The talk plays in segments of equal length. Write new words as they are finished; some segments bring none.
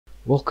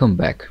Welcome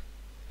back.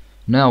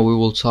 Now we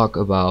will talk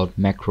about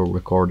macro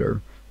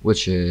recorder,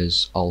 which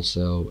is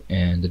also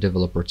in the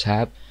developer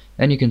tab,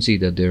 and you can see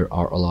that there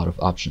are a lot of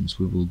options.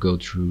 We will go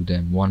through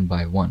them one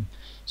by one.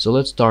 So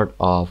let's start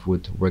off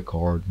with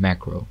record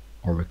macro,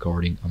 or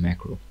recording a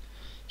macro.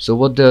 So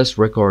what does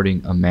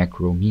recording a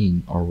macro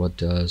mean, or what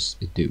does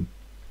it do?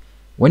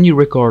 When you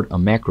record a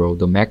macro,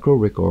 the macro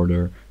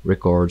recorder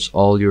records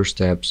all your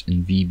steps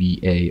in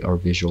VBA, or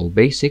Visual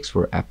Basics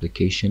for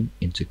application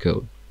into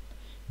code.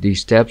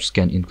 These steps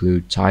can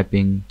include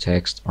typing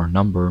text or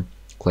number,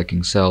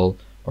 clicking cell,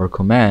 or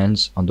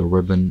commands on the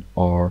ribbon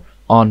or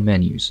on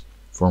menus,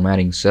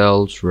 formatting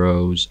cells,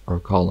 rows, or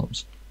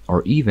columns,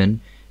 or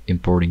even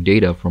importing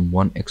data from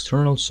one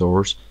external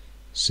source,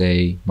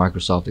 say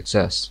Microsoft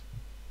Access.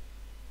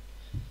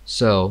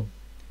 So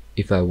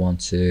if you want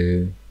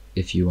to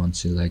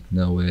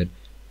know it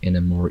in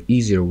a more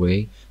easier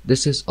way,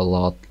 this is a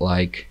lot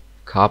like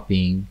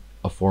copying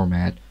a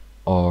format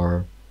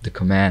or the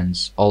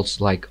commands,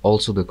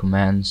 also the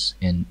commands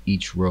in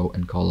each row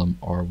and column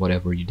or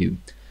whatever you do.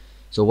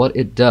 So what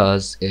it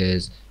does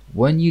is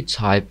when you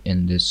type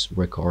in this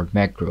record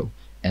macro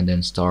and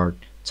then start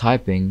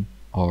typing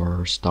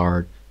or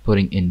start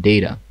putting in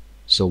data,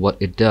 so what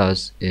it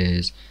does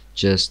is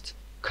just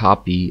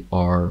copy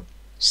or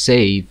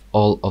save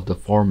all of the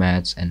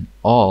formats and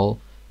all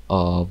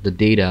of the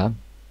data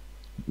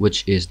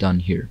which is done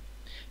here.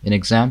 An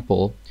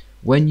example,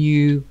 when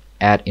you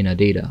add in a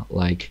data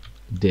like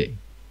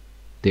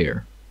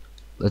there,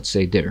 let's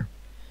say there,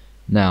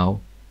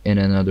 now in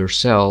another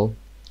cell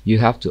you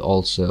have to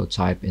also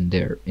type in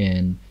there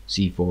in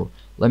C4.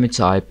 Let me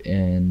type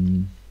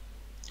in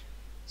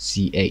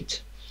C8.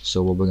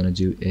 So what we're gonna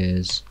do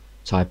is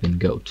type in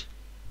goat,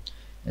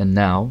 and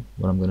now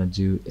what I'm gonna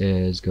do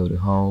is go to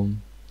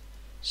home,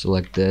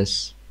 select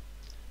this.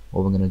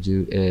 What we're gonna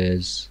do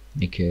is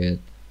make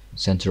it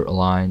center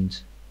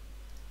aligned,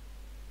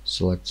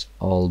 select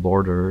all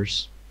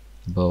borders,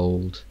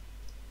 bold,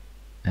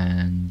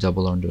 and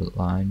double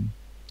underline,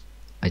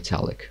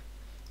 italic.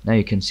 Now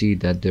you can see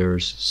that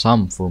there's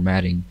some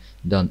formatting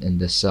done in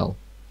this cell.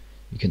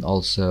 You can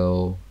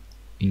also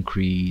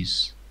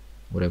increase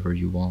whatever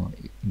you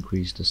want,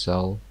 increase the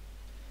cell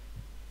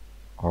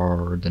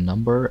or the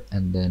number,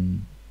 and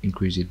then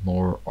increase it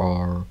more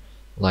or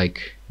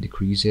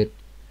decrease it.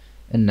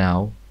 And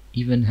now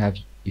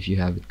if you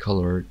have it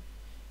colored,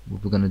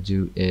 what we're gonna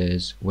do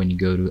is when you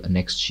go to a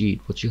next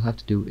sheet, what you have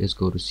to do is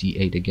go to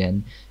C8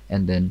 again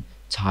and then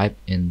type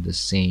in the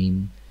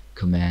same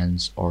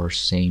commands or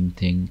same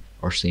thing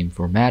or same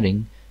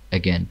formatting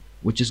again,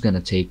 which is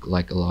gonna take a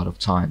lot of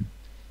time.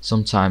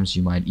 Sometimes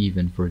you might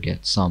even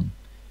forget some,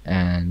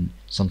 and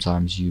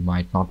sometimes you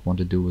might not want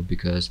to do it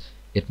because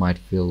it might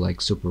feel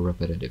super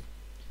repetitive.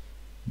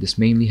 This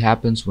mainly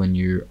happens when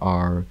you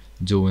are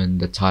doing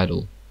the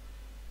title,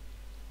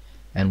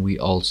 and we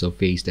also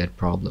face that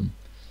problem.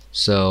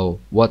 So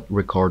what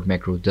record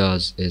macro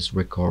does is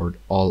record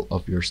all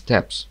of your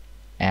steps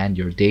and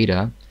your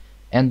data,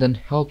 and then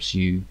helps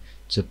you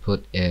to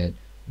put it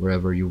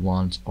wherever you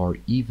want or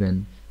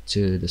even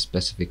to the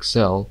specific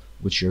cell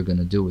which you're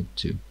gonna do it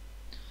to.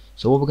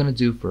 So what we're gonna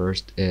do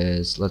first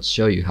is let's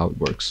show you how it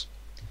works.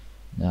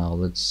 Now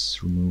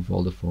let's remove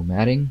all the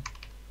formatting.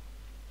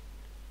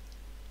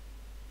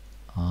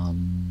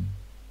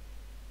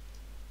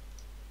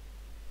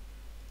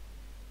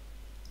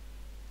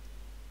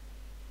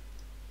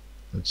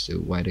 Let's do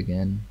white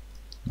again,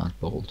 not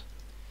bold.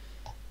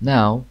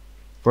 Now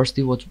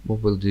firstly what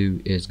we'll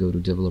do is go to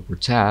developer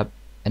tab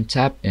and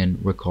tap in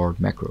record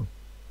macro.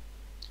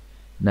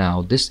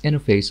 Now this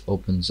interface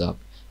opens up.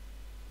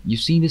 You've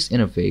seen this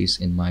interface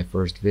in my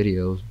first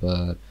videos,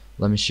 but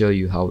let me show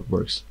you how it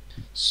works.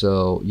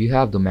 So you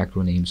have the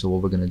macro name, so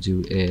what we're gonna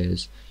do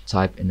is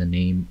type in the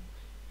name,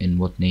 in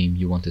what name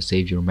you want to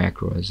save your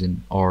macro as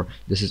in, or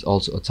this is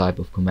also a type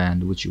of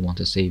command which you want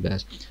to save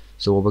as.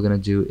 So what we're gonna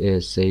do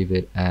is save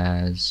it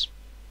as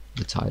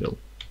the title.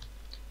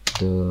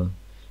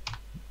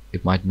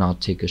 It might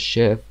not take a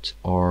shift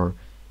or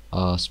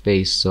a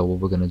space, so what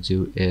we're gonna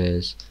do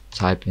is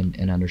type in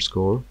an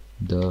underscore,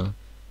 the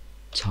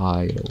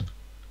title,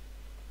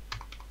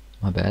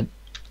 my bad,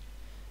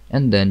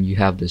 and then you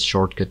have this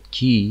shortcut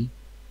key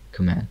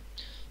command.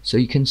 So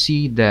you can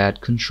see that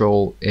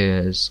control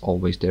is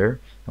always there,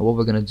 and what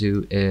we're gonna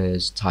do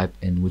is type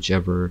in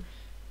whichever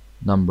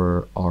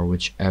number or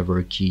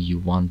whichever key you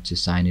want to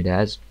sign it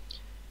as.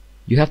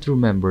 You have to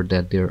remember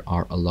that there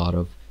are a lot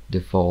of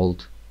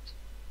default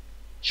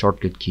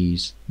shortcut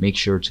keys. Make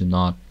sure to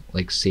not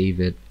save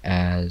it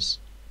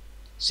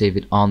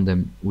on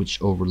them,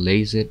 which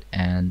overlays it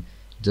and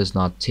does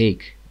not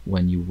take,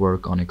 when you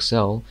work on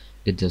Excel,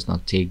 it does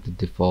not take the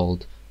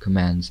default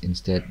commands.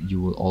 Instead you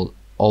will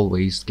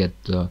always get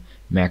the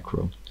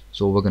macro.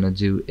 So what we're gonna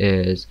do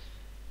is,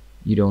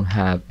 you don't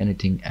have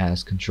anything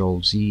as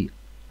Control Z,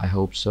 I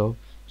hope so.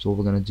 So what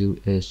we're gonna do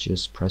is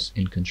just press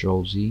in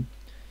Control Z.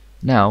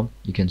 Now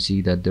you can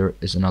see that there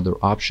is another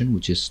option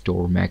which is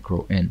store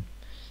macro in.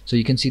 So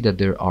you can see that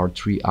there are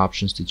three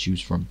options to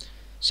choose from.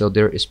 So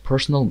there is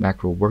personal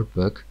macro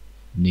workbook,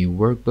 new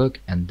workbook,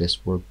 and this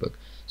workbook.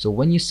 So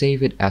when you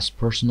save it as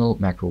personal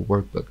macro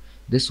workbook,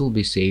 this will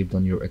be saved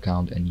on your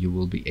account and you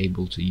will be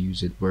able to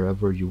use it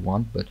wherever you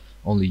want, but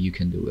only you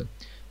can do it.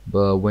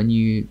 But when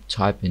you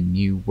type in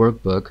new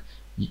workbook,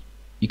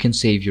 you can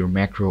save your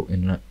macro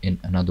in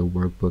another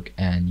workbook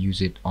and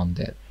use it on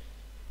that.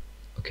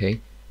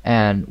 Okay,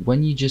 and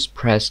when you just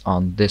press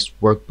on this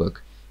workbook,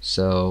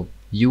 so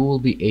you will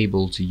be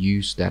able to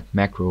use that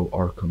macro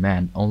or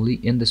command only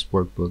in this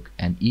workbook,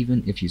 and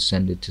even if you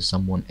send it to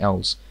someone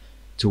else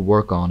to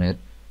work on it,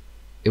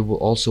 it will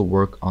also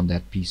work on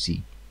that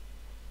PC.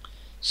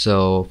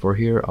 So for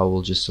here I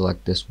will just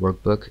select this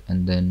workbook,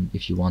 and then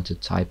if you want to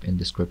type in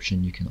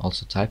description you can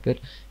also type it,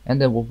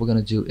 and then what we're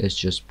gonna do is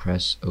just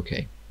press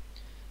OK.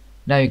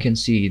 Now you can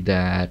see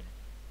that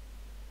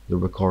the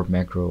record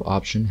macro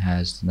option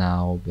has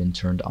now been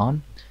turned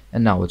on,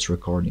 and now it's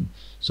recording.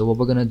 So what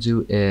we're gonna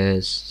do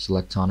is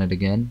select on it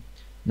again.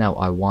 Now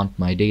I want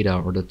my data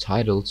or the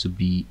title to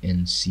be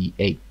in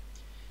C8.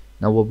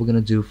 Now what we're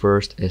gonna do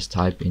first is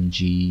type in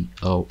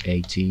GOAT,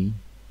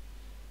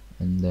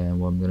 and then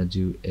what I'm gonna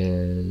do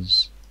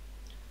is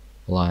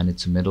align it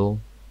to middle,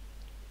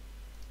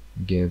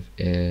 give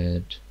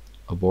it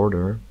a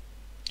border,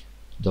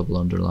 double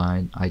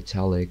underline,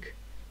 italic,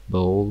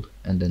 bold,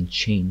 and then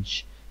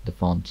change the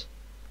font.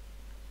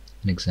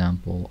 An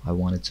example, I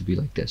want it to be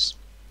like this.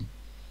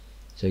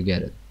 So you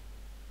get it.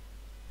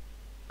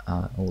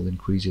 I will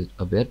increase it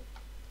a bit.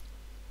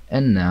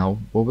 And now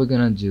what we're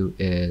gonna do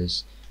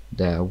is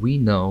that we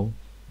know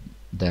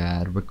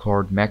that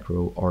record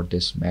macro, or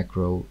this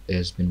macro,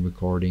 has been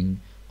recording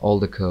all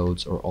the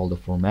codes or all the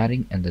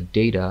formatting and the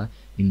data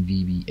in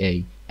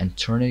VBA and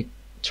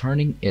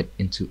turning it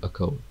into a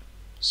code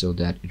so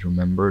that it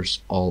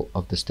remembers all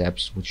of the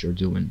steps which you're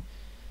doing.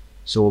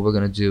 So what we're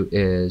gonna do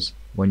is,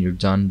 when you're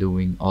done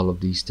doing all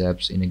of these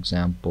steps, in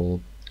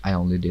example I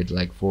only did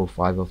like 4 or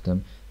 5 of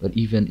them, but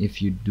even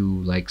if you do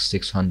like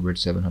 600,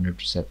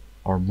 700%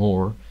 or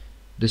more,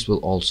 this will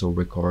also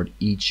record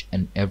each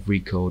and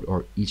every code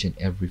or each and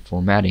every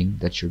formatting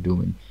that you're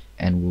doing,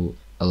 and will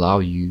allow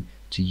you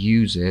to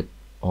use it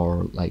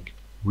or like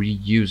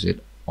reuse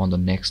it on the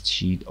next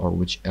sheet or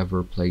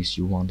whichever place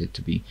you want it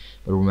to be.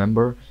 But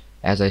remember,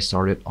 as I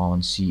started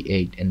on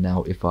C8, and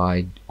now if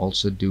I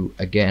also do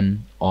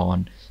again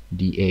on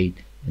D8,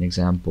 an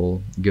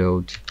example,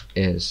 goat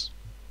is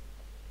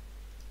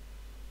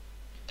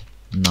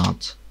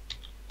not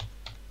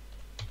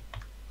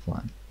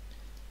fine.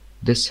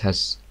 This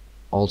has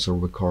also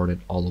recorded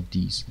all of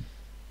these.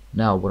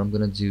 Now what I'm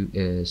gonna do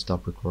is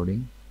stop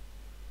recording.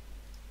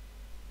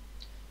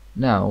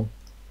 Now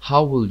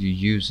how will you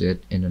use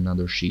it in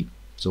another sheet?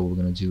 So what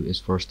we're gonna do is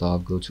first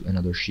off go to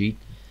another sheet,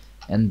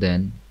 and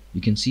then you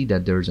can see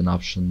that there's an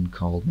option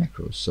called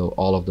macros. So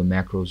all of the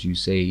macros you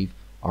save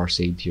are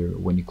saved here.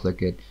 When you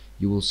click it,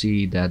 you will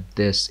see that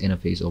this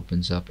interface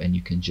opens up, and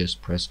you can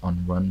just press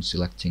on run,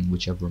 selecting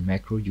whichever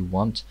macro you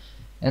want,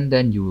 and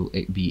then you will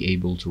be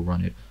able to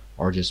run it,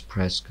 or just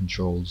press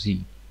Ctrl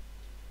Z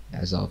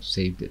as I've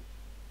saved it.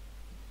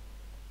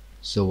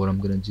 So what I'm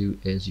gonna do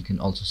is, you can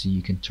also see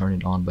you can turn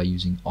it on by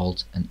using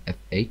Alt and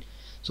F8.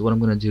 So what I'm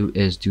gonna do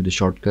is do the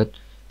shortcut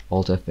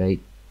Alt F8,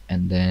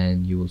 and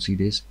then you will see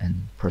this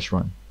and press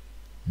run.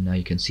 And now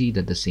you can see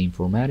that the same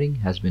formatting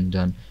has been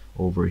done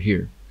over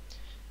here.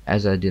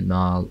 As I did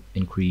not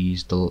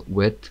increase the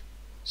width,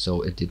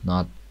 so it did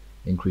not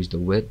increase the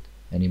width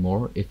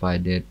anymore. If I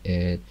did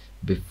it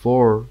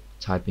before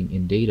typing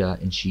in data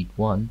in sheet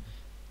 1,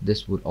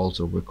 this would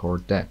also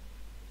record that.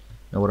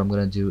 Now what I'm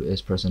gonna do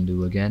is press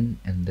undo again,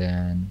 and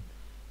then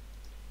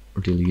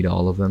delete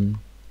all of them.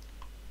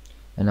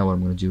 And now what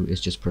I'm gonna do is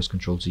just press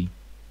Ctrl Z.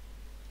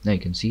 Now you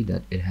can see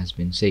that it has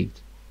been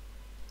saved.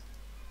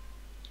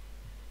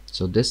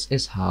 So this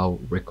is how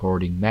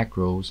recording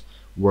macros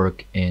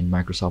work in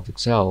Microsoft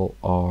Excel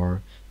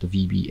or the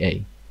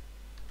VBA.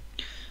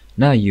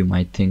 Now you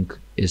might think,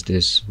 is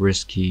this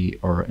risky,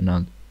 or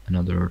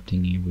another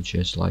thingy which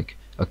is like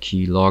a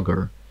key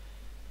logger?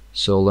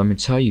 So let me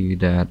tell you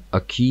that a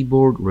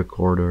keyboard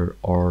recorder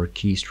or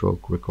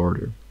keystroke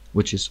recorder,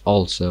 which is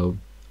also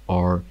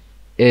or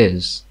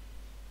is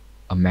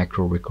a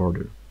macro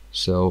recorder.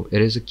 So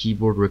it is a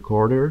keyboard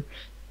recorder,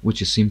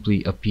 which is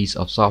simply a piece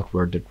of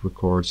software that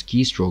records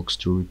keystrokes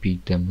to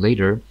repeat them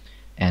later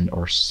and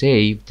or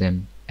save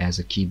them as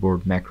a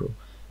keyboard macro.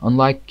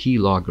 Unlike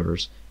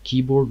keyloggers,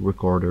 keyboard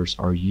recorders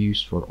are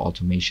used for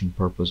automation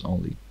purpose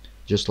only,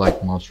 just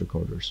like mouse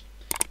recorders.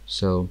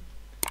 So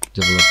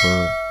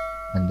developer,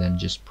 and then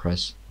just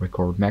press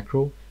record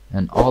macro,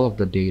 and all of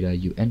the data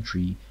you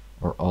entry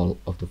or all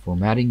of the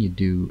formatting you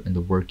do and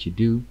the work you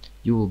do,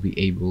 you will be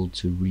able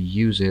to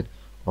reuse it,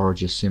 or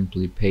just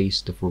simply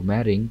paste the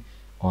formatting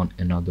on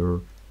another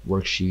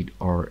worksheet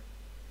or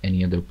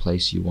any other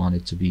place you want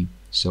it to be.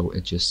 So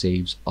it just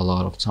saves a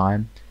lot of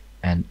time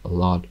and a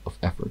lot of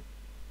effort.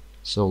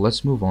 So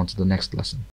let's move on to the next lesson.